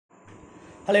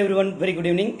Hello everyone, very good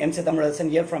evening. Thamizharasan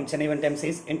here from Chennai Event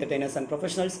Emcees, Entertainers and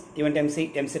Professionals, Event Emcee,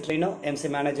 Emcee Trainer,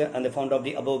 Emcee Manager and the founder of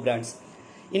the above brands.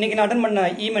 இன்னைக்கு நான் attend பண்ண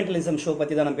Ementalism show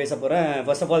பற்றி தான் நான் பேச போகிறேன்.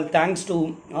 First of all, thanks to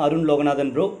Arun Loganathan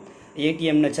bro,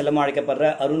 ATM செல்லமாக அழைக்கப்படுற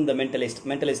Arun the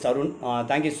Mentalist Arun.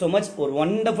 Thank you so much. ஒரு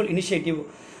wonderful initiative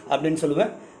அப்படின்னு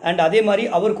சொல்லுவேன். அண்ட் அதே மாதிரி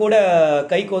அவர் கூட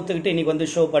கை கோத்துக்கிட்டு இன்னைக்கு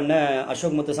வந்து ஷோ பண்ண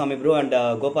Ashok Muthusamy bro and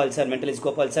Gopal sir, mentalist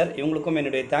Gopal sir, இவங்களுக்கும்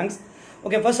என்னுடைய தேங்க்ஸ்.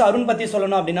 ஓகே, ஃபர்ஸ்ட் அருண் பற்றி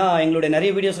சொல்லணும் அப்படின்னா, எங்களுடைய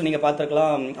நிறைய வீடியோஸ் நீங்கள்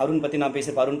பார்த்துருக்கலாம். அருண் பற்றி நான்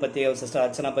பேசியிருப்பேன். அருண் பற்றி, அவர் சிஸ்டர்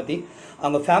அர்ச்சனா பற்றி,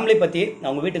 அவங்க ஃபேமிலி பற்றி.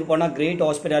 அவங்க வீட்டுக்கு போனால் கிரேட்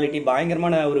ஹாஸ்பிட்டாலிட்டி,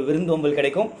 பயங்கரமான ஒரு விருந்தோம்பல்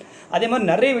கிடைக்கும். அதே மாதிரி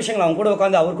நிறைய விஷயங்கள் அவங்க கூட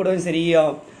உட்காந்து, அவர் கூடவும் சரி,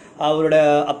 அவரோட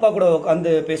அப்பா கூட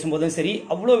உட்காந்து பேசும்போதும் சரி,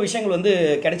 அவ்வளோ விஷயங்கள் வந்து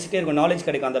கிடைச்சிட்டே இருக்கும், நாலேஜ்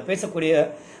கிடைக்கும். அந்த பேசக்கூடிய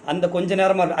அந்த கொஞ்ச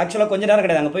நேரமாக, ஆக்சுவலாக கொஞ்ச நேரம்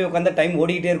கிடையாது, அங்கே போய் உட்காந்து டைம்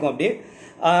ஓடிக்கிட்டே இருக்கும். அப்படியே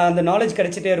அந்த நாலேஜ்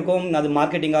கிடைச்சிட்டே இருக்கும். அது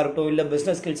மார்க்கெட்டிங்காக இருக்கட்டும், இல்லை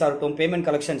பிஸ்னஸ் ஸ்கில்ஸாக இருக்கட்டும், பேமெண்ட்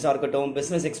கலெக்ஷன்ஸாக இருக்கட்டும்,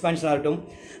 பிஸ்னஸ் எக்ஸ்பான்ஷனாக இருக்கட்டும்,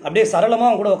 அப்படியே சரளமாக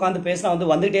அவங்க கூட உட்காந்து பேசினா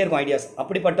வந்து வந்துகிட்டே இருக்கும் ஐடியாஸ்.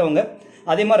 அப்படிப்பட்டவங்க.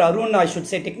 அதே மாதிரி Arun, I should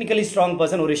say technically strong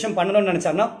person. ஒரு விஷயம் பண்ணணும்னு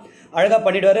நினச்சாருன்னா அழகாக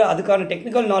பண்ணிடுவார். அதுக்கான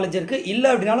டெக்னிக்கல் நாலேஜ் இருக்குது. இல்லை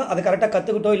அப்படின்னாலும் அதை கரெக்டாக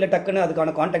கற்றுக்கிட்டோ இல்லை டக்குன்னு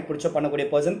அதுக்கான கான்டாக்ட் பிடிச்சோ பண்ணக்கூடிய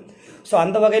பர்சன். ஸோ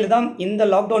அந்த வகையில் தான் இந்த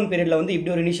லாக்டவுன் பீரியடில் வந்து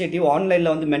இப்படி ஒரு இனிஷியேட்டிவ்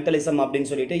ஆன்லைனில் வந்து மென்டலிசம் அப்படின்னு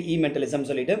சொல்லிட்டு, மென்டலிசம்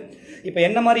சொல்லிட்டு, இப்போ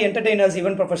என்ன மாதிரி என்டர்டெய்னர்ஸ்,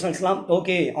 ஈவென்ட் ப்ரொஃபஷனல்ஸ்லாம்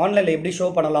ஓகே ஆன்லைனில் எப்படி ஷோ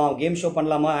பண்ணலாம், கேம் ஷோ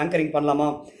பண்ணலாமா, ஆங்கரிங் பண்ணலாமா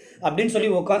அப்படின்னு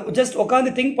சொல்லி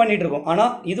உட்காந்து திங்க் பண்ணிட்டு இருக்கோம்.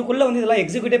 ஆனால் இதுக்குள்ளே வந்து இதெல்லாம்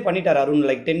எக்ஸிக்யூட்டிவ் பண்ணிட்டார் அருண்.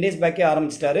 லைக் 10 days பேக்கே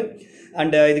ஆரம்பிச்சிட்டாரு.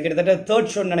 அண்ட் இது கிட்டத்தட்ட 3rd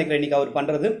ஷோன்னு நினைக்கிறேன் இன்னைக்கு அவர்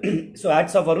பண்ணுறது. So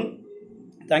hats off Arun,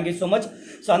 thank you so much.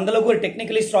 So அந்தளவுக்கு ஒரு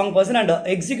technically strong person and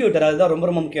executor. அதுதான் ரொம்ப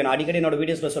ரொம்ப முக்கியம். நான் அடிக்கடி என்னோட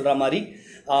வீடியோஸில் சொல்கிற மாதிரி,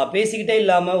 பேசிக்கிட்டே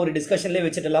இல்லாமல், ஒரு டிஸ்கஷன்லேயே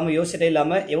வச்சுட்டு இல்லாமல், யோசிச்சிட்டே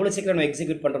இல்லாமல் எவ்வளோ சீக்கிரம் நம்ம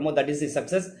எக்ஸிக்யூட் பண்ணுறோமோ தட் இஸ் தி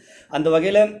சக்ஸஸ். அந்த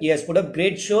வகையில் S put up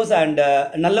great shows and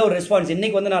நல்ல ஒரு ரெஸ்பான்ஸ்.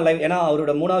 இன்றைக்கி வந்து நான் லைவ், ஏன்னா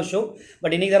அவரோட 3வது ஷோ,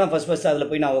 பட் இன்றைக்கி தான் நான் ஃபர்ஸ்ட் அதில்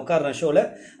போய் நான் உட்கார்றேன் ஷோவில்.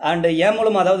 அண்ட் என்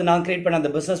மூலமாக, அதாவது நான் கிரியேட் பண்ண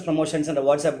அந்த பிஸ்னஸ் ப்ரமோஷன்ஸ் அந்த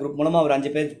வாட்ஸ்அப் குரூப் மூலமாக ஒரு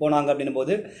 5 பேர் போனாங்க. அப்படின்னும்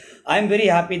போது I am very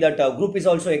happy that group is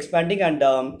also expanding and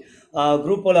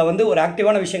குரூப்பில் வந்து ஒரு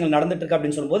ஆக்டிவான விஷயங்கள் நடந்துட்டு இருக்கு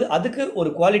அப்படின்னு சொல்லும்போது, அதுக்கு ஒரு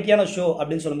குவாலிட்டியான ஷோ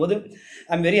அப்படின்னு சொல்லும்போது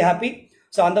I am very happy.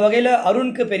 So அந்த வகையில்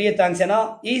அருணுக்கு பெரிய தேங்க்ஸ். ஏன்னா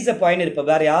இஸ் அ பாயிண்ட். இப்போ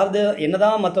வேறு யாராவது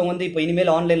என்னதான் மற்றவங்க வந்து இப்போ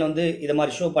இனிமேல் ஆன்லைனில் வந்து இது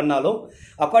மாதிரி ஷோ பண்ணாலும்,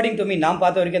 அக்கார்டிங் டு மீ, நான்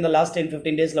பார்த்த வரைக்கும் இந்த லாஸ்ட்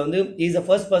 10-15 days வந்து is the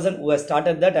first person who has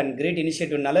started that and great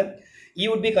இனிஷியேட்டிவ்னால E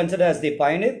would be consider as the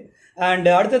point. And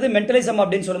அடுத்தது மென்டலிசம்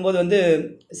அப்படின்னு சொல்லும்போது வந்து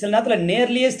சில நேரத்தில்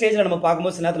நேர்லேயே ஸ்டேஜில் நம்ம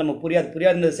பார்க்கும்போது சில நேரத்தில் நமக்கு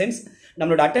புரியாது இந்த சென்ஸ்.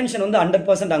 நம்மளோட அட்டென்ஷன் வந்து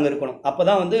 100% அங்கே இருக்கணும். அப்போ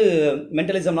தான் வந்து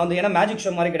மென்டலிசம் வந்து, ஏன்னா மேஜிக்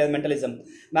ஷோ மாதிரி கிடையாது மென்டலிசம்.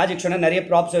 மேஜிக் ஷோனா நிறைய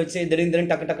ப்ராப்ஸ் வச்சு திடீர்னு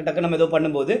டக்கு நம்ம ஏதோ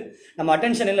பண்ணும்போது நம்ம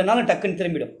அட்டென்ஷன் இல்லைனாலும் டக்குன்னு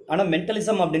திரும்பிடும். ஆனால்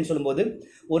மென்டலிசம் அப்படின்னு சொல்லும்போது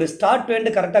ஒரு ஸ்டார்ட் டு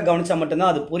எண்ட் கரெக்டாக கவனிச்சா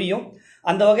மட்டும்தான் அது புரியும்.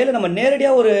 அந்த வகையில் நம்ம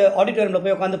நேரடியாக ஒரு ஆடிட்டோரியமில்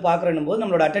போய் உட்காந்து பார்க்குறேன் போது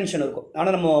நம்மளோட அட்டென்ஷன் இருக்கும்.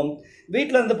 ஆனால் நம்ம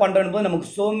வீட்டில் இருந்து பண்ணுறேன் போது நமக்கு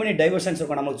சோ மெனி டைவர்ஷன்ஸ்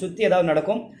இருக்கும். நமக்கு சுற்றி ஏதாவது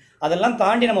நடக்கும், அதெல்லாம்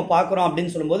தாண்டி நம்ம பார்க்குறோம்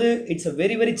அப்படின்னு சொல்லும்போது it's a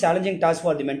very very challenging task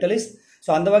for the mentalist. So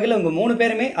அந்த வகையில் உங்கள் 3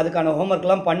 பேருமே அதுக்கான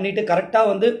ஹோம்ஒர்க்லாம் பண்ணிவிட்டு கரெக்டாக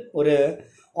வந்து ஒரு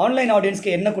ஆன்லைன்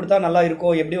ஆடியன்ஸ்க்கு என்ன கொடுத்தா நல்லா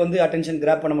இருக்கும், எப்படி வந்து அட்டென்ஷன்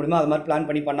கிராப் பண்ண முடியுமோ அது மாதிரி பிளான்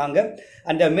பண்ணி பண்ணாங்க.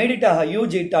 And made it a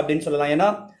huge hit அப்படின்னு சொல்லலாம். ஏன்னா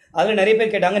அதில் நிறைய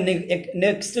பேர் கேட்டாங்க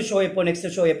நெக்ஸ்ட் ஷோ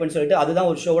எப்போன்னு சொல்லிட்டு,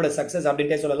 அதுதான் ஒரு ஷோவோட சக்ஸஸ்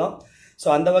அப்படின்ட்டே சொல்லலாம். ஸோ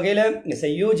அந்த வகையில் it's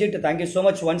a huge hit. Thank you so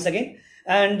much once again.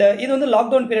 And இது வந்து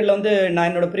லாக்டவுன் பீரியடில் வந்து நான்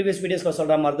என்னோட ப்ரீவியஸ் வீடியோஸில்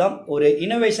சொல்கிற மாதிரி தான் ஒரு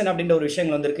இனோவேஷன் அப்படின்ற ஒரு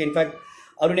விஷயங்கள் வந்துருக்கு. இன்ஃபேக்ட்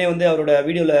அருணே வந்து அவரோட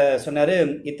வீடியோவில் சொன்னார்,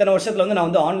 இத்தனை வருஷத்தில் வந்து நான்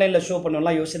வந்து ஆன்லைனில் ஷோ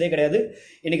பண்ணலாம் யோசிச்சதே கிடையாது,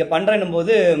 இன்றைக்கி பண்ணுறேன்னும்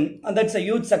போது தட்ஸ் அ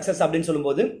ஹியூஜ் சக்ஸஸ் அப்படின்னு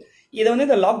சொல்லும்போது, இதை வந்து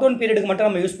இந்த லாக்டவுன் பீரியடுக்கு மட்டும்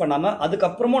நம்ம யூஸ் பண்ணாமல்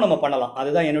அதுக்கப்புறமும் நம்ம பண்ணலாம்.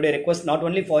 அதுதான் என்னுடைய request. Not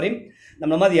only for him,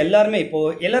 நம்ம மாதிரி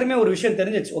எல்லாருமே ஒரு விஷயம்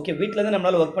தெரிஞ்சிச்சு. ஓகே, வீட்டிலேருந்து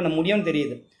நம்மளால் ஒர்க் பண்ண முடியும்னு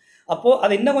தெரியுது. அப்போது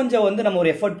அதை இன்னும் கொஞ்சம் வந்து நம்ம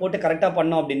ஒரு எஃபர்ட் போட்டு கரெக்டாக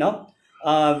பண்ணோம் அப்படின்னா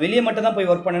வெளியே மட்டும் தான் போய்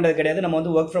ஒர்க் பண்ணுறது கிடையாது. நம்ம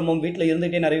வந்து ஒர்க் ஃப்ரம் ஹோம், வீட்டில்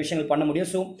இருந்துகிட்டே நிறைய விஷயங்கள் பண்ண முடியும்.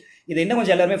 ஸோ இதை இன்னும்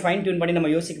கொஞ்சம் எல்லாருமே ஃபைன் டியூன் பண்ணி நம்ம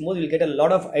யோசிக்கும் போது will get a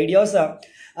lot of ideas.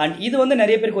 And இது வந்து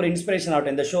நிறைய பேருக்கு ஒரு இன்ஸ்பிரேஷன்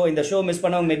ஆகட்டும். இந்த ஷோ மிஸ்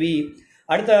பண்ணவங்க மேபி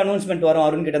அடுத்த அனௌன்ஸ்மெண்ட் வரும்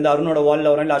அருண் கிட்ட இருந்து, அருணோட வாலில்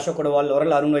வரும், இல்லை அசோக்கோட வாலில் வரும்,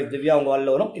 இல்லை அருண் வைஃப் திவ்யா அவங்க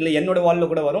வாலில் வரும், இல்லை என்னோட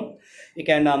வாலில் கூட வரும். You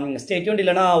can stay tuned.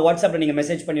 இல்லைனா வாட்ஸ்அப்பில் நீங்கள்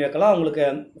மெசேஜ் பண்ணி வைக்கலாம். உங்களுக்கு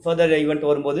ஃபர்தர் ஈவெண்ட்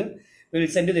வரும்போது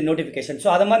will send you the notification.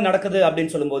 So அது மாதிரி நடக்குது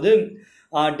அப்படின்னு சொல்லும்போது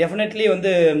டெஃபினெட்லி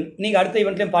வந்து நீங்கள் அடுத்த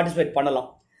ஈவெண்ட்லேயும் பார்ட்டிசிபேட் பண்ணலாம்.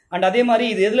 அண்ட் அதே மாதிரி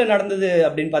இது எதில் நடந்தது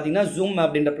அப்படின்னு பார்த்தீங்கன்னா, ஜூம்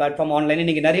அப்படின்ற பிளாட்ஃபார்ம் ஆன்லைன்.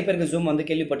 இன்றைக்கி நிறைய பேருக்கு ஜூம் வந்து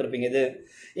கேள்விப்பட்டிருப்பீங்க. இது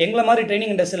எங்களை மாதிரி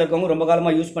ட்ரைனிங் இண்டஸ்ட்ரியில் இருக்கவங்க ரொம்ப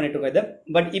காலமாக யூஸ் பண்ணிட்டு இருக்கோம் இது.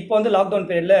 பட் இப்போ வந்து லாக்டவுன்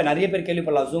பீரியடில் நிறைய பேர்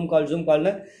கேள்விப்படலாம் ஜூம்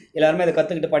கால்னு எல்லாருமே அதை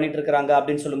கற்றுக்கிட்டு பண்ணிட்டு இருக்கிறாங்க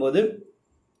அப்படின்னு சொல்லும்போது,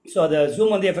 ஸோ அதை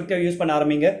ஜூம் வந்து எஃபெக்டிவ் யூஸ் பண்ண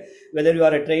ஆரம்பிங்க. Whether you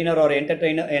are a trainer ஒரு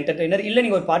என்டர்டெய்னர் இல்லை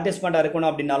நீங்கள் ஒரு பார்ட்டிசிபெண்ட்டாக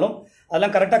இருக்கணும் அப்படின்னாலும்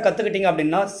அதெல்லாம் கரெக்டாக கற்றுக்கிட்டீங்க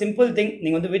அப்படின்னா சிம்பிள் திங்,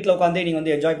 நீங்கள் வந்து வீட்டில் உட்காந்து நீங்கள்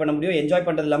வந்து என்ஜாய் பண்ண முடியும். என்ஜாய்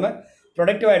பண்ணுறது இல்லாமல்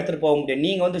ப்ரொடக்டிவாக எடுத்துகிட்டு போக முடியும்.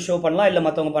 நீங்கள் வந்து ஷோ பண்ணலாம், இல்லை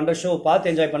மற்றவங்க பண்ணுற ஷோ பார்த்து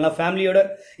என்ஜாய் பண்ணலாம் ஃபேமிலியோட.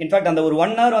 இன்ஃபேக்ட் அந்த ஒரு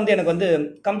 1 hour வந்து எனக்கு வந்து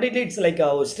கம்ப்ளீட்லி இட்ஸ் லைக்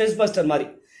ஒரு ஸ்ட்ரெஸ் பஸ்டர் மாதிரி.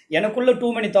 எனக்குள்ள டூ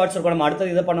மெனி தாட்ஸ் இருக்கும். நம்ம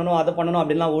அடுத்தது இதை பண்ணணும் அதை பண்ணணும்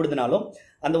அப்படின்லாம் ஓடுதுனாலும்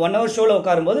அந்த 1 hour ஷோவில்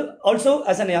உட்காரும்போது also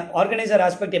as an organiser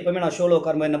aspect எப்பவுமே நான் ஷோவில்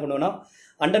உட்காரும்போது என்ன பண்ணுவேன்னா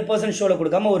 100% ஷோவில்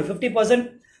கொடுக்காம ஒரு 50%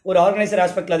 ஒரு ஆர்கனைசர்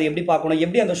ஆஸ்பெக்ட்ல அது எப்படி பார்க்கணும்,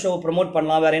 எப்படி அந்த ஷோ ப்ரொமோட்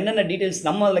பண்ணலாம், வேற என்னென்ன டீடைல்ஸ்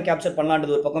நம்ம அதில் கேப்சர்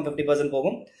பண்ணலான்றது ஒரு பக்கம் 50%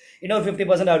 போகும். இன்னொரு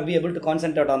 50% I would be able to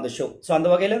concentrate on the show. So அந்த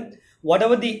வகையில்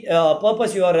whatever the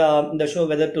purpose you are in the show,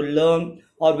 whether to learn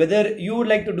or whether you would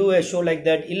like to do a show like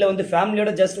that, இல்லை வந்து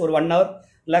ஃபேமிலியோட just ஒரு 1 hour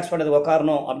relax பண்ணுறது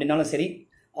உட்காரணும் அப்படின்னாலும் சரி,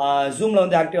 ஜூமில்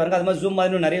வந்து ஆக்டிவாக இருங்க. அது மாதிரி ஜூம்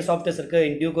மாதிரி நிறைய சாஃப்ட்வேர்ஸ் இருக்குது.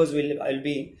 In due course I'll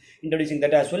be introducing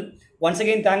that as well. Once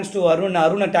again, thanks to Arun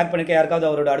take பண்ணிக்க. யாருக்காவது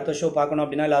அவரோட அடுத்த ஷோ பார்க்கணும்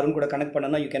அப்படின்னா இல்லை அருண் கூட கனெக்ட்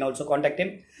பண்ணணும், you can also contact him.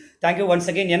 Thank you once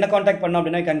again. என்ன காண்டாக்ட் பண்ணணும்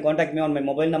அப்படின்னா you can contact me on my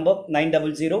mobile number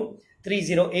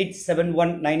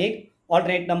 900-308-7198,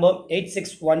 alternate number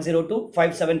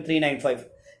 8610257395.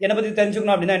 என்னை பற்றி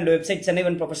தெரிஞ்சுக்கணும் அப்படின்னா என்னோட வெப்சைட்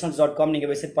chennai1professionals.com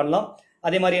நீங்கள் விசிட் பண்ணலாம்.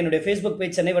 அதே மாதிரி என்னுடைய Facebook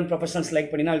page Chennai1 Professionals like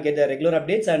பண்ணினா I'll get the regular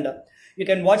updates and you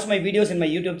can watch my videos in my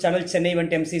YouTube channel Chennai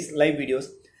Emcees live videos.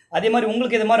 அதே மாதிரி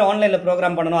உங்களுக்கு இது மாதிரி ஆன்லைனில்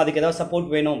ப்ரோக்ராம் பண்ணணும், அதுக்கு ஏதாவது சப்போர்ட்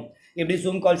வேணும், எப்படி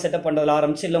ஜூம் கால் செட்டப் பண்ணுறதுல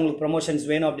ஆரம்பிச்சு இல்லை உங்களுக்கு ப்ரொமோஷன்ஸ்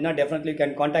வேணும் அப்படின்னா definitely you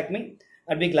can contact me.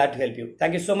 I'd be glad to help you.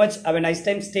 Thank you so much. Have a nice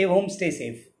time. Stay home. Stay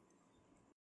safe.